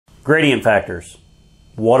Gradient factors.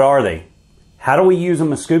 What are they? How do we use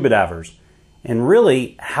them as scuba divers? And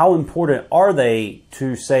really, how important are they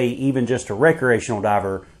to, say, even just a recreational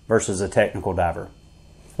diver versus a technical diver?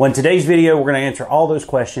 Well, in today's video, we're going to answer all those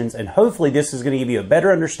questions, and hopefully this is going to give you a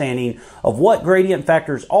better understanding of what gradient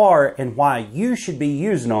factors are and why you should be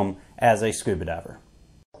using them as a scuba diver.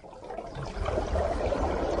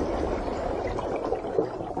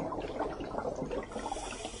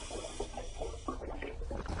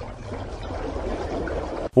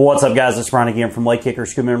 What's up, guys? It's Bryan again from Lake Kicker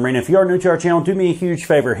Scuba and Marine. If you are new to our channel, do me a huge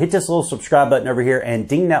favor. Hit this little subscribe button over here and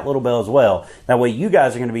ding that little bell as well. That way you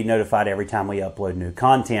guys are going to be notified every time we upload new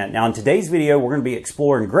content. Now, in today's video, we're going to be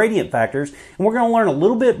exploring gradient factors, and we're going to learn a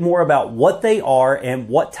little bit more about what they are and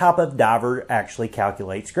what type of diver actually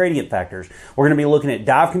calculates gradient factors. We're going to be looking at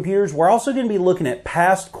dive computers. We're also going to be looking at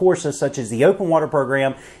past courses such as the open water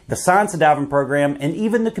program, the science of diving program, and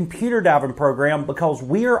even the computer diving program, because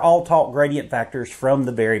we are all taught gradient factors from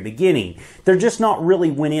the very beginning. They're just not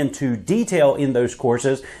really went into detail in those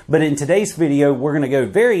courses, but in today's video, we're going to go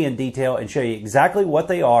very in detail and show you exactly what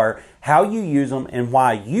they are, how you use them, and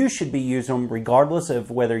why you should be using them regardless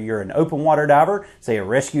of whether you're an open water diver, say a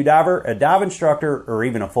rescue diver, a dive instructor, or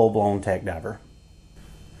even a full-blown tech diver.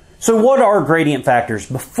 So what are gradient factors?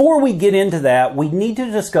 Before we get into that, we need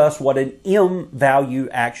to discuss what an M value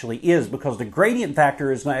actually is, because the gradient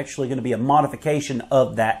factor is actually going to be a modification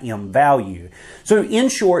of that M value. So in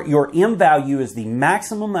short, your M value is the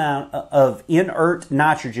maximum amount of inert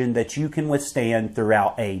nitrogen that you can withstand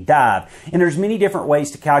throughout a dive. And there's many different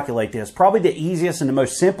ways to calculate this. Probably the easiest and the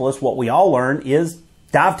most simplest, what we all learn, is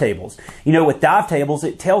dive tables. You know, with dive tables,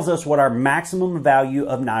 it tells us what our maximum value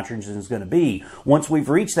of nitrogen is going to be. Once we've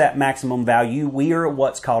reached that maximum value, we are at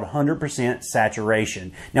what's called 100%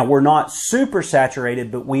 saturation. Now, we're not super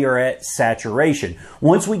saturated, but we are at saturation.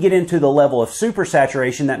 Once we get into the level of super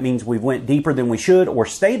saturation, that means we've went deeper than we should or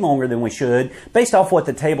stayed longer than we should, based off what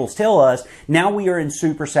the tables tell us. Now we are in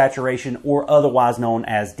super saturation, or otherwise known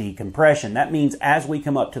as decompression. That means as we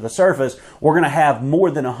come up to the surface, we're going to have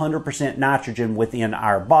more than 100% nitrogen within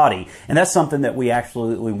our body. And that's something that we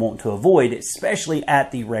absolutely want to avoid, especially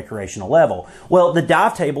at the recreational level. Well, the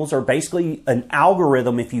dive tables are basically an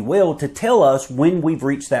algorithm, if you will, to tell us when we've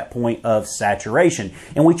reached that point of saturation.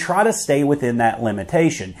 And we try to stay within that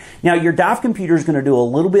limitation. Now, your dive computer is going to do a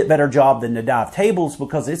little bit better job than the dive tables,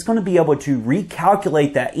 because it's going to be able to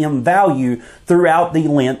recalculate that M value throughout the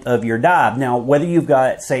length of your dive. Now, whether you've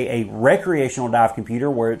got, say, a recreational dive computer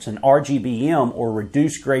where it's an RGBM or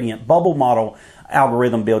reduced gradient bubble model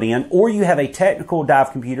algorithm built in, or you have a technical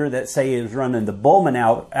dive computer that, say, is running the Buhlmann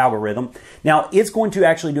algorithm. Now, it's going to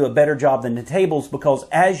actually do a better job than the tables, because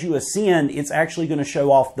as you ascend, it's actually going to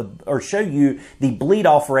show you the bleed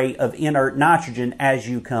off rate of inert nitrogen as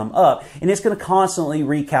you come up, and it's going to constantly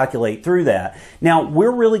recalculate through that. Now,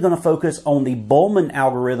 we're really going to focus on the Buhlmann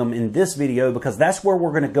algorithm in this video, because that's where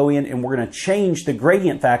we're going to go in and we're going to change the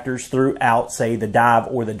gradient factors throughout, say, the dive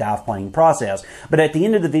or the dive planning process. But at the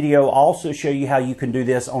end of the video, I'll also show you how you can do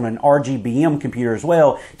this on an RGBM computer as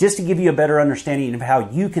well, just to give you a better understanding of how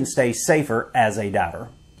you can stay safer as a diver.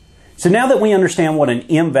 So now that we understand what an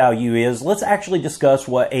M value is, let's actually discuss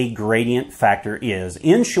what a gradient factor is.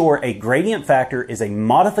 In short, a gradient factor is a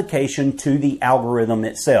modification to the algorithm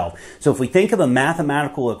itself. So if we think of a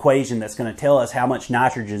mathematical equation that's going to tell us how much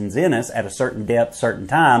nitrogen is in us at a certain depth, certain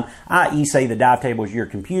time, i.e. say the dive tables, your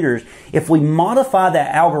computers, if we modify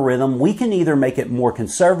that algorithm, we can either make it more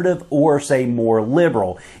conservative or, say, more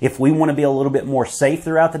liberal. If we want to be a little bit more safe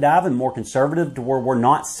throughout the dive and more conservative to where we're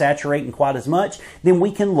not saturating quite as much, then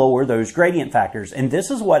we can lower those gradient factors. And this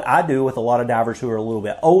is what I do with a lot of divers who are a little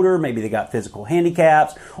bit older. Maybe they got physical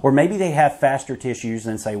handicaps, or maybe they have faster tissues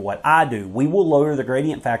than, say, what I do. We will lower the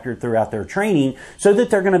gradient factor throughout their training so that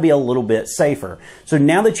they're going to be a little bit safer. So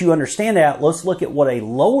now that you understand that, let's look at what a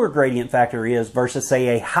lower gradient factor is versus,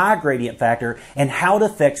 say, a high gradient factor, and how it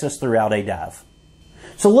affects us throughout a dive.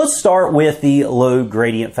 So let's start with the low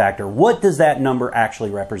gradient factor. What does that number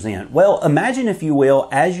actually represent? Well, imagine, if you will,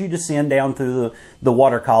 as you descend down through the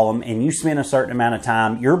water column and you spend a certain amount of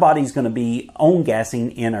time, your body's going to be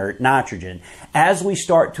on-gassing inert nitrogen. As we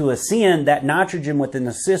start to ascend, that nitrogen within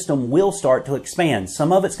the system will start to expand.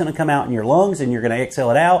 Some of it's going to come out in your lungs and you're going to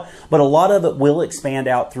exhale it out, but a lot of it will expand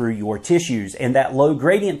out through your tissues. And that low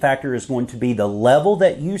gradient factor is going to be the level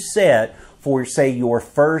that you set for, say, your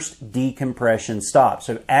first decompression stop.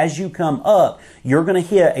 So as you come up, you're going to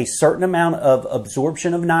hit a certain amount of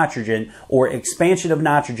absorption of nitrogen or expansion of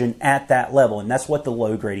nitrogen at that level, and that's what the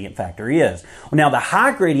low gradient factor is. Now, the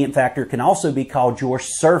high gradient factor can also be called your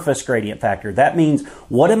surface gradient factor. That means,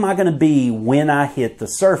 what am I going to be when I hit the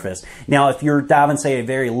surface? Now, if you're diving, say, a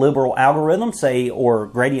very liberal algorithm, say, or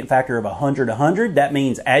gradient factor of 100, that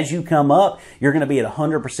means as you come up, you're going to be at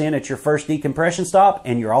 100% at your first decompression stop,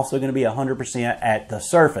 and you're also going to be 100% at the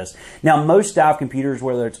surface. Now, most dive computers,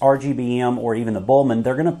 whether it's RGBM or even the Buhlmann,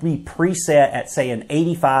 they're going to be preset at, say, an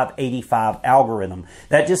 85-85 algorithm.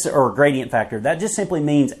 That just, or gradient factor. That just simply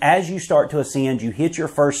means as you start to ascend, you hit your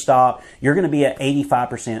first stop, you're going to be at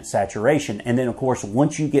 85% saturation. And then, of course,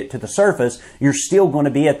 once you get to the surface, you're still going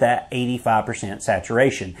to be at that 85%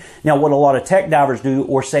 saturation. Now, what a lot of tech divers do,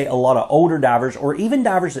 or say a lot of older divers, or even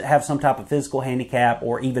divers that have some type of physical handicap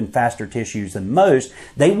or even faster tissues than most,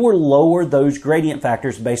 they will lower those gradient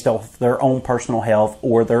factors based off their own personal health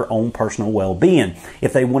or their own personal well-being.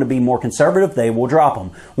 If they want to be more conservative, they will drop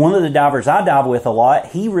them. One of the divers I dive with a lot,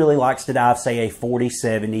 he really likes to dive, say, a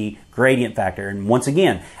 40-70 gradient factor. And once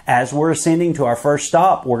again, as we're ascending to our first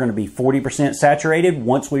stop, we're going to be 40% saturated.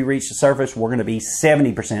 Once we reach the surface, we're going to be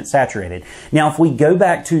 70% saturated. Now, if we go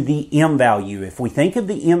back to the M value, if we think of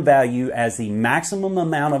the M value as the maximum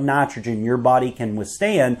amount of nitrogen your body can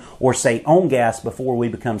withstand, or say on gas before we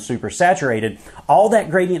become super saturated, all that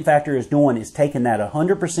gradient factor is doing is taking that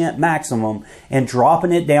 100% maximum and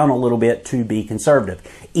dropping it down a little bit to be conservative.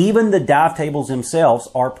 Even the dive tables themselves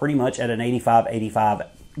are pretty much at an 85-85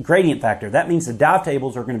 gradient factor. That means the dive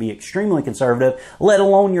tables are going to be extremely conservative, let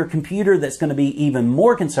alone your computer that's going to be even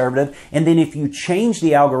more conservative. And then if you change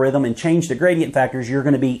the algorithm and change the gradient factors, you're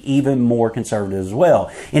going to be even more conservative as well.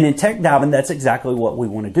 And in tech diving, that's exactly what we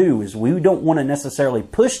want to do, is we don't want to necessarily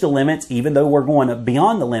push the limits, even though we're going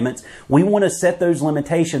beyond the limits. We want to set those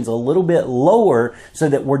limitations a little bit lower so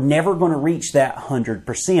that we're never going to reach that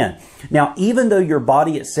 100%. Now, even though your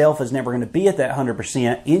body itself is never going to be at that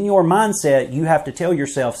 100%, in your mindset, you have to tell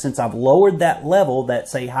yourself, since I've lowered that level, that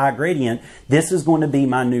say high gradient, this is going to be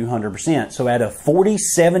my new 100%. So at a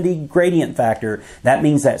 40-70 gradient factor, that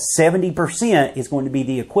means that 70% is going to be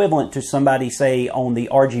the equivalent to somebody, say, on the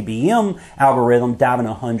RGBM algorithm diving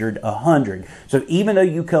 100-100. So even though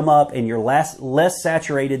you come up and you're less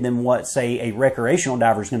saturated than what, say, a recreational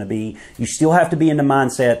diver is going to be, you still have to be in the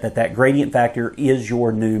mindset that that gradient factor is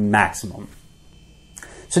your new maximum.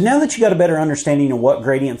 So now that you got a better understanding of what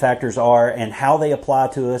gradient factors are and how they apply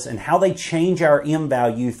to us and how they change our M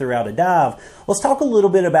value throughout a dive, let's talk a little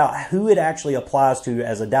bit about who it actually applies to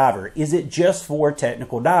as a diver. Is it just for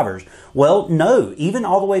technical divers? Well, no. Even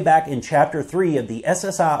all the way back in Chapter 3 of the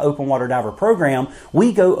SSI Open Water Diver program,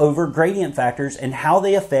 we go over gradient factors and how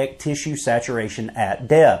they affect tissue saturation at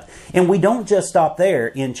depth. And we don't just stop there.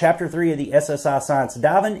 In Chapter 3 of the SSI Science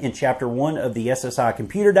Diving, in Chapter 1 of the SSI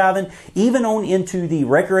Computer Diving, even on into the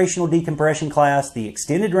recreational decompression class, the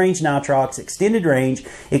extended range Nitrox, extended range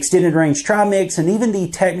Trimix, and even the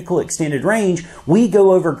technical extended range, we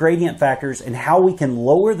go over gradient factors and how we can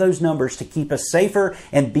lower those numbers to keep us safer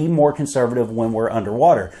and be more conservative when we're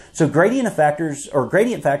underwater. So gradient factors are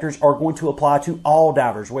going to apply to all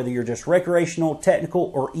divers, whether you're just recreational,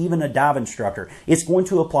 technical, or even a dive instructor. It's going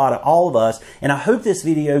to apply to all of us, and I hope this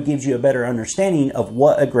video gives you a better understanding of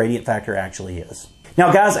what a gradient factor actually is. Now,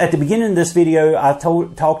 guys, at the beginning of this video, I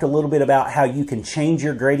talked a little bit about how you can change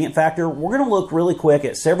your gradient factor. We're going to look really quick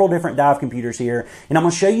at several different dive computers here, and I'm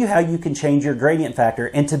going to show you how you can change your gradient factor.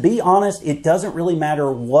 And to be honest, it doesn't really matter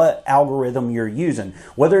what algorithm you're using.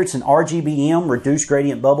 Whether it's an RGBM, reduced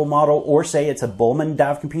gradient bubble model, or say it's a Buhlmann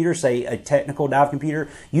dive computer, say a technical dive computer,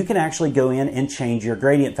 you can actually go in and change your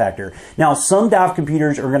gradient factor. Now, some dive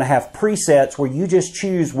computers are going to have presets where you just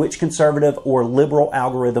choose which conservative or liberal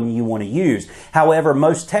algorithm you want to use. However,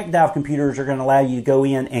 most tech dive computers are going to allow you to go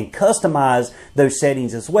in and customize those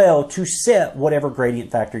settings as well to set whatever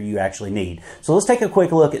gradient factor you actually need. So let's take a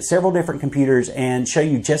quick look at several different computers and show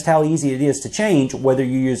you just how easy it is to change whether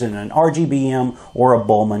you're using an RGBM or a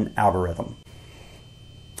Buhlmann algorithm.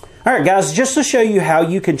 Alright guys, just to show you how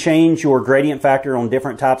you can change your gradient factor on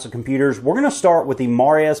different types of computers, we're going to start with the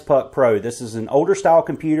Mares Puck Pro. This is an older style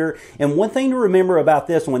computer, and one thing to remember about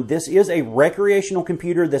this one, this is a recreational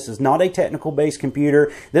computer. This is not a technical based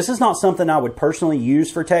computer. This is not something I would personally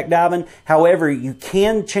use for tech diving. However, you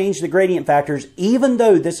can change the gradient factors even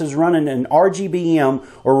though this is running an RGBM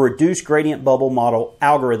or reduced gradient bubble model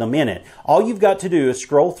algorithm in it. All you've got to do is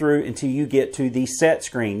scroll through until you get to the set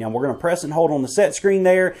screen. Now we're going to press and hold on the set screen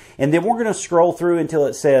there, and then we're going to scroll through until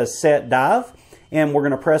it says Set Dive. and we're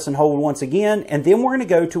going to press and hold once again, and then we're going to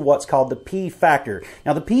go to what's called the P factor.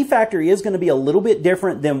 Now the P factor is going to be a little bit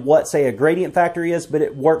different than what, say, a gradient factor is, but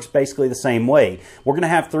it works basically the same way. We're going to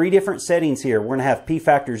have 3 different settings here. We're going to have P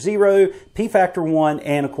factor 0, P factor 1,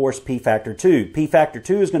 and of course P factor 2. P factor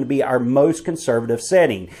 2 is going to be our most conservative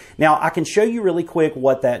setting. Now I can show you really quick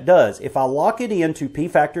what that does. If I lock it into P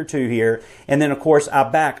factor 2 here, and then of course I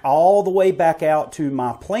back all the way back out to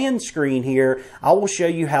my plan screen here, I will show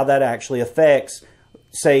you how that actually affects,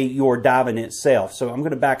 say, your diving itself. So I'm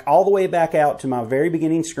going to back all the way back out to my very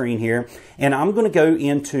beginning screen here, and I'm going to go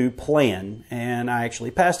into plan. And I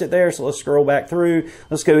actually passed it there, so let's scroll back through.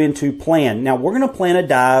 Let's go into plan. Now we're going to plan a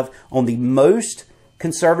dive on the most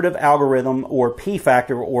conservative algorithm, or P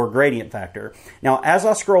factor, or gradient factor. Now as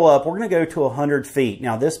I scroll up, we're going to go to 100 feet.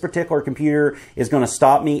 Now this particular computer is going to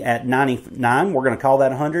stop me at 99. We're going to call that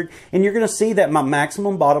 100, and you're going to see that my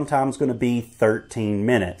maximum bottom time is going to be 13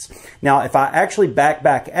 minutes. Now if I actually back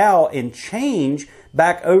out and change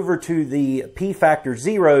back over to the P factor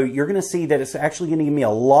 0, you're going to see that it's actually going to give me a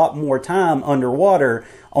lot more time underwater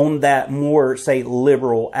on that more, say,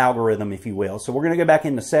 liberal algorithm, if you will. So we're going to go back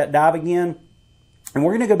into set dive again, and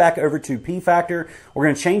we're going to go back over to P factor. We're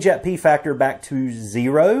going to change that P factor back to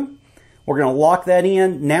 0. We're going to lock that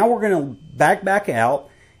in. Now we're going to back out,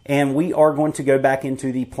 and we are going to go back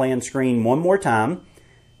into the plan screen one more time.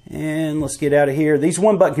 And let's get out of here. These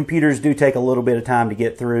one-button computers do take a little bit of time to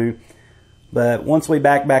get through, but once we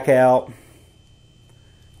back out,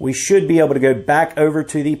 we should be able to go back over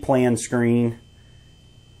to the plan screen.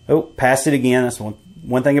 Oh, passed it again. That's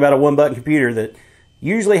one thing about a one-button computer that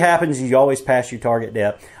usually happens is you always pass your target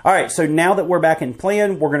depth. All right, so now that we're back in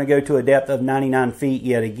plan, we're going to go to a depth of 99 feet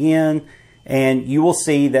yet again, and you will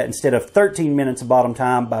see that instead of 13 minutes of bottom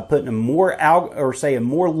time, by putting a more a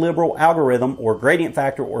more liberal algorithm, or gradient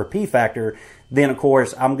factor, or P factor, then of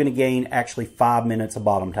course I'm going to gain actually 5 minutes of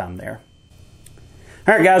bottom time there.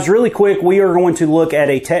 All right, guys, really quick, we are going to look at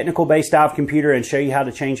a technical-based dive computer and show you how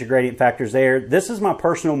to change the gradient factors there. This is my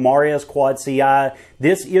personal Marias Quad CI.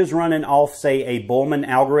 This is running off, say, a Buhlmann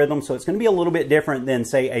algorithm, so it's going to be a little bit different than,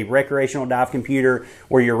 say, a recreational dive computer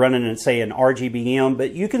where you're running, say, an RGBM.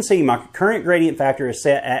 But you can see my current gradient factor is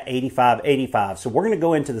set at 85. So we're going to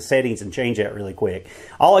go into the settings and change that really quick.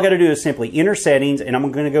 All I got to do is simply enter settings, and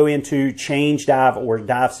I'm going to go into change dive, or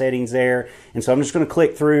dive settings there. And so I'm just going to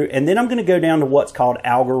click through, and then I'm going to go down to what's called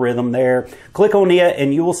algorithm there. Click on it,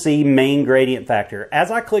 and you will see main gradient factor. As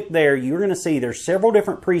I click there, you're going to see there's several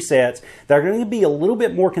different presets that are going to be a little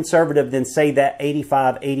bit more conservative than, say, that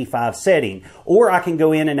 85 setting. Or I can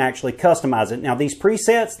go in and actually customize it. Now these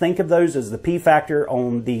presets, think of those as the P factor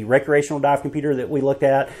on the recreational dive computer that we looked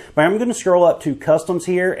at. But I'm going to scroll up to customs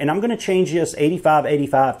here, and I'm going to change this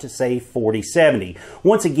 85 to, say, 40/70.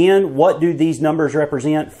 Once again, what do these numbers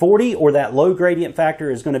represent? 40, or that low gradient factor,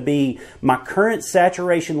 is going to be my current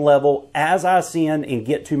saturation level as I ascend and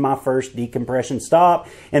get to my first decompression stop.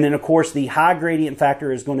 And then of course the high gradient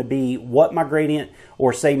factor is going to be what my gradient,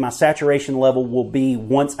 or say my saturation level, will be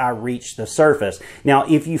once I reach the surface. Now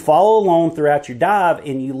if you follow along throughout your dive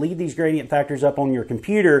and you leave these gradient factors up on your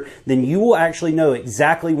computer, then you will actually know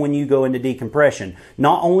exactly when you go into decompression.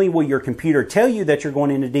 Not only will your computer tell you that you're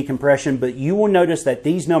going into decompression, but you will notice that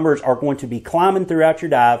these numbers are going to be climbing throughout your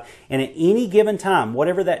dive, and at any given time,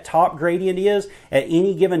 whatever that top gradient is, at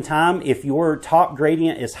any given time, if your top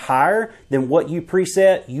gradient is higher than what you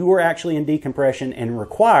preset, you are actually in decompression and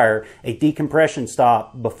require a decompression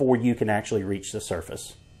stop before you can actually reach the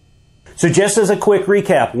surface. So just as a quick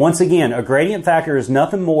recap, once again, a gradient factor is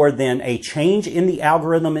nothing more than a change in the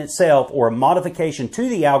algorithm itself, or a modification to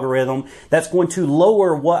the algorithm that's going to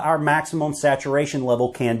lower what our maximum saturation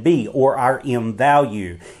level can be, or our M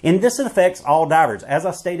value. And this affects all divers. As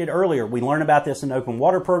I stated earlier, we learn about this in the open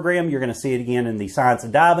water program. You're going to see it again in the science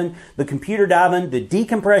of diving, the computer diving, the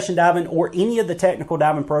decompression diving, or any of the technical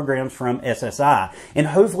diving programs from SSI. And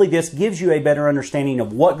hopefully this gives you a better understanding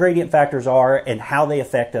of what gradient factors are and how they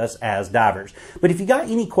affect us as divers. But if you got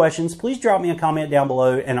any questions, please drop me a comment down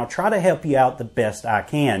below, and I'll try to help you out the best I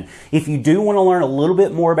can. If you do want to learn a little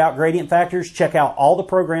bit more about gradient factors, check out all the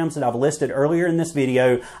programs that I've listed earlier in this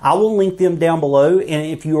video. I will link them down below, and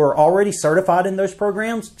if you are already certified in those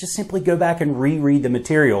programs, just simply go back and reread the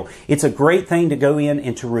material. It's a great thing to go in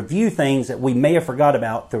and to review things that we may have forgot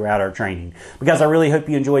about throughout our training. Because I really hope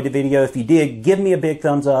you enjoyed the video. If you did, give me a big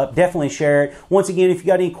thumbs up. Definitely share it. Once again, if you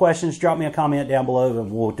got any questions, drop me a comment down below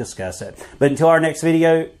and we'll discuss it. But until our next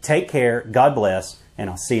video, take care, God bless, and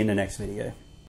I'll see you in the next video.